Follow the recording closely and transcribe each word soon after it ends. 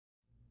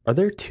Are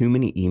there too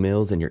many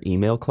emails in your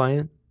email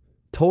client?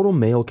 Total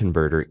Mail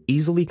Converter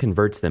easily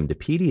converts them to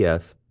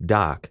PDF,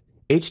 doc,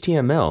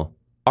 HTML,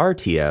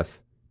 RTF,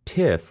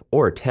 TIFF,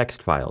 or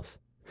text files.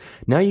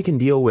 Now you can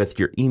deal with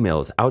your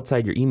emails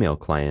outside your email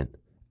client,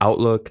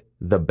 Outlook,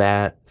 the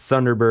Bat,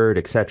 Thunderbird,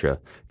 etc.,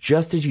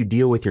 just as you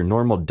deal with your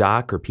normal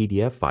doc or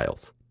PDF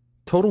files.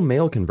 Total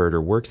Mail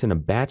Converter works in a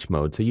batch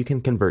mode so you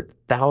can convert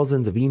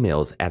thousands of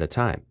emails at a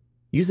time.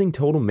 Using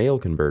Total Mail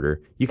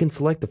Converter, you can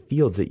select the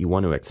fields that you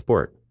want to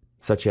export,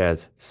 such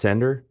as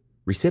sender,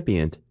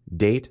 recipient,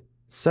 date,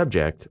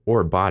 subject,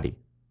 or body.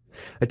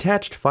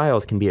 Attached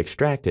files can be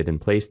extracted and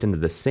placed into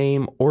the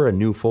same or a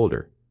new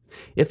folder.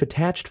 If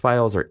attached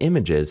files are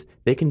images,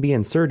 they can be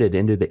inserted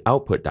into the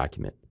output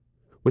document.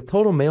 With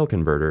Total Mail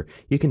Converter,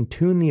 you can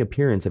tune the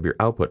appearance of your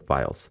output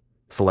files,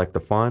 select the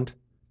font,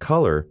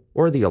 color,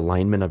 or the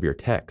alignment of your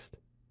text.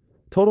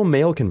 Total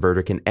Mail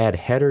Converter can add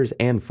headers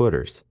and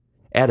footers,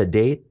 add a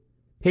date,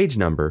 page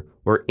number,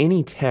 or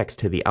any text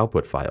to the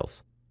output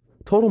files.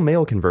 Total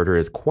Mail Converter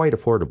is quite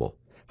affordable.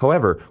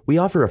 However, we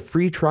offer a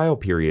free trial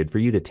period for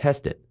you to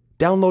test it.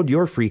 Download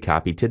your free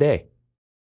copy today.